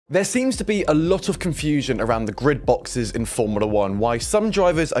There seems to be a lot of confusion around the grid boxes in Formula 1, why some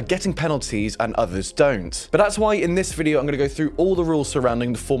drivers are getting penalties and others don't. But that's why in this video I'm going to go through all the rules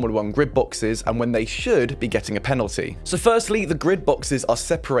surrounding the Formula 1 grid boxes and when they should be getting a penalty. So firstly, the grid boxes are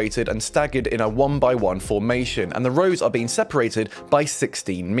separated and staggered in a 1-by-1 formation, and the rows are being separated by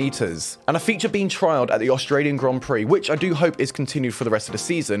 16 meters. And a feature being trialled at the Australian Grand Prix, which I do hope is continued for the rest of the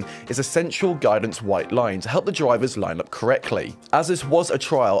season, is a central guidance white line to help the drivers line up correctly. As this was a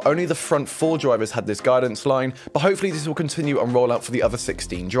trial, only the front 4 drivers had this guidance line, but hopefully this will continue and roll out for the other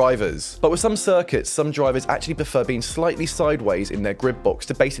 16 drivers. But with some circuits, some drivers actually prefer being slightly sideways in their grid box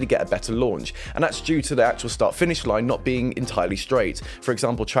to basically get a better launch, and that's due to the actual start-finish line not being entirely straight. For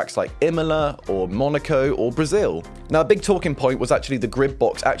example, tracks like Imola or Monaco or Brazil. Now, a big talking point was actually the grid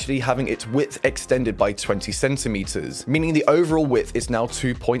box actually having its width extended by 20 centimeters, meaning the overall width is now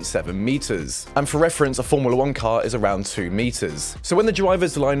 2.7 meters. And for reference, a Formula 1 car is around 2 meters. So when the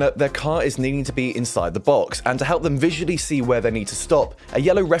drivers line up, their car is needing to be inside the box, and to help them visually see where they need to stop, a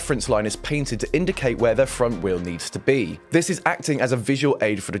yellow reference line is painted to indicate where their front wheel needs to be. This is acting as a visual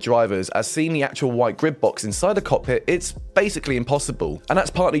aid for the drivers, as seeing the actual white grid box inside the cockpit, it's basically impossible. And that's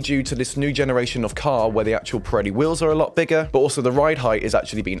partly due to this new generation of car where the actual Pirelli wheels are a lot bigger, but also the ride height is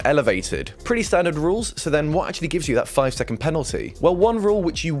actually being elevated. Pretty standard rules, so then what actually gives you that 5-second penalty? Well, one rule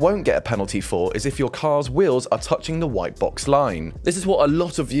which you won't get a penalty for is if your car's wheels are touching the white box line. This is what a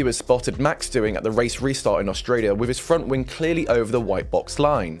lot of viewers spotted Max doing at the race restart in Australia, with his front wing clearly over the white box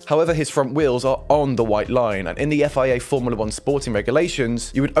line. However, his front wheels are on the white line, and in the FIA Formula 1 sporting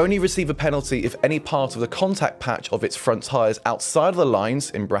regulations, you would only receive a penalty if any part of the contact patch of its front tyres outside of the lines,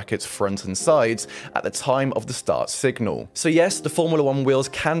 in brackets front and sides, at the time of the start signal. So yes, the Formula 1 wheels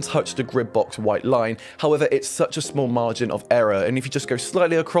can touch the grid box white line, however it's such a small margin of error, and if you just go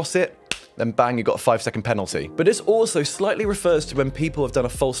slightly across it, then bang, you got a 5-second penalty. But this also slightly refers to when people have done a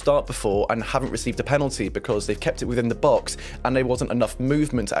false start before and haven't received a penalty because they've kept it within the box and there wasn't enough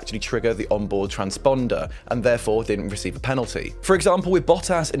movement to actually trigger the onboard transponder, and therefore didn't receive a penalty. For example, with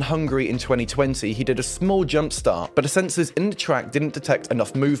Bottas in Hungary in 2020, he did a small jump start, but the sensors in the track didn't detect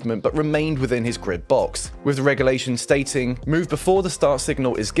enough movement but remained within his grid box, with the regulation stating, move before the start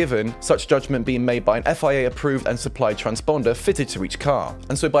signal is given, such judgment being made by an FIA approved and supplied transponder fitted to each car.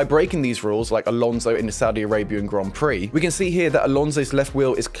 And so by breaking these rules, like Alonso in the Saudi Arabian Grand Prix, we can see here that Alonso's left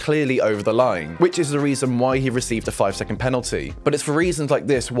wheel is clearly over the line, which is the reason why he received a 5-second penalty. But it's for reasons like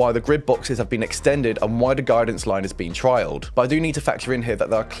this why the grid boxes have been extended and why the guidance line is being trialled. But I do need to factor in here that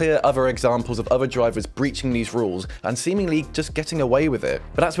there are clear other examples of other drivers breaching these rules and seemingly just getting away with it.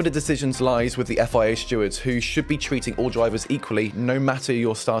 But that's where the decisions lies with the FIA stewards, who should be treating all drivers equally no matter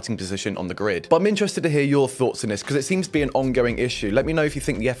your starting position on the grid. But I'm interested to hear your thoughts on this because it seems to be an ongoing issue. Let me know if you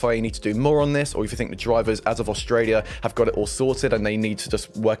think the FIA need to do more on this, or if you think the drivers as of Australia have got it all sorted and they need to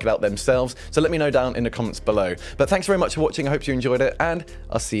just work it out themselves. So let me know down in the comments below. But thanks very much for watching. I hope you enjoyed it, and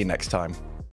I'll see you next time.